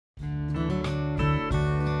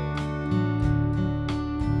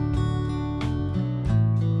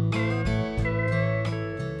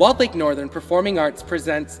Walled Lake Northern Performing Arts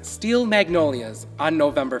presents Steel Magnolias on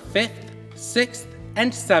November 5th, 6th,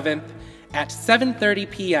 and 7th at 7:30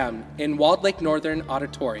 p.m. in Walled Lake Northern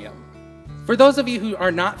Auditorium. For those of you who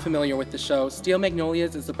are not familiar with the show, Steel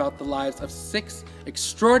Magnolias is about the lives of 6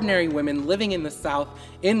 extraordinary women living in the South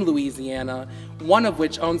in Louisiana, one of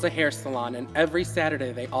which owns a hair salon, and every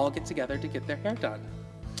Saturday they all get together to get their hair done.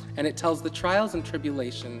 And it tells the trials and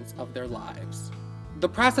tribulations of their lives. The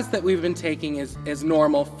process that we've been taking is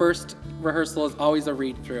normal. First rehearsal is always a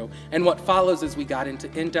read-through, and what follows is we got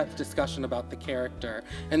into in-depth discussion about the character,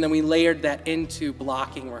 and then we layered that into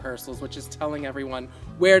blocking rehearsals, which is telling everyone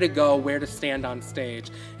where to go, where to stand on stage.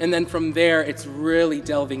 And then from there, it's really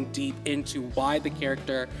delving deep into why the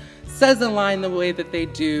character says a line the way that they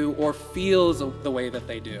do or feels the way that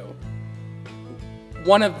they do.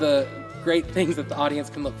 One of the great things that the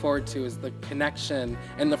audience can look forward to is the connection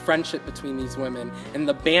and the friendship between these women and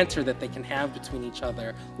the banter that they can have between each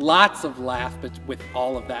other. Lots of laugh with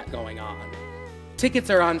all of that going on.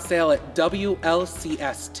 Tickets are on sale at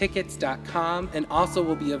WLCStickets.com and also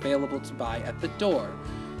will be available to buy at the door.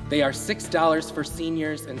 They are $6 for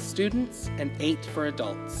seniors and students and $8 for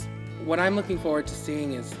adults. What I'm looking forward to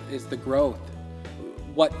seeing is the growth,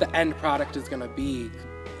 what the end product is going to be,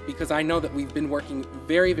 because I know that we've been working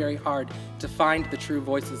very, very hard to find the true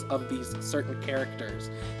voices of these certain characters,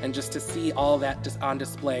 and just to see all that just on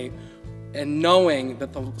display and knowing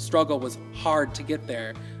that the struggle was hard to get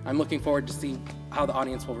there, I'm looking forward to see how the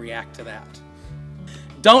audience will react to that.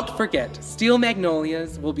 Don't forget, Steel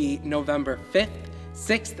Magnolias will be November 5th,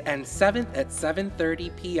 6th, and 7th at 7:30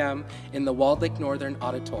 p.m. in the Walled Lake Northern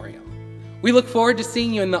Auditorium. We look forward to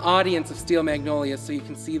seeing you in the audience of Steel Magnolias so you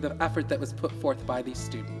can see the effort that was put forth by these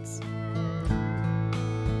students.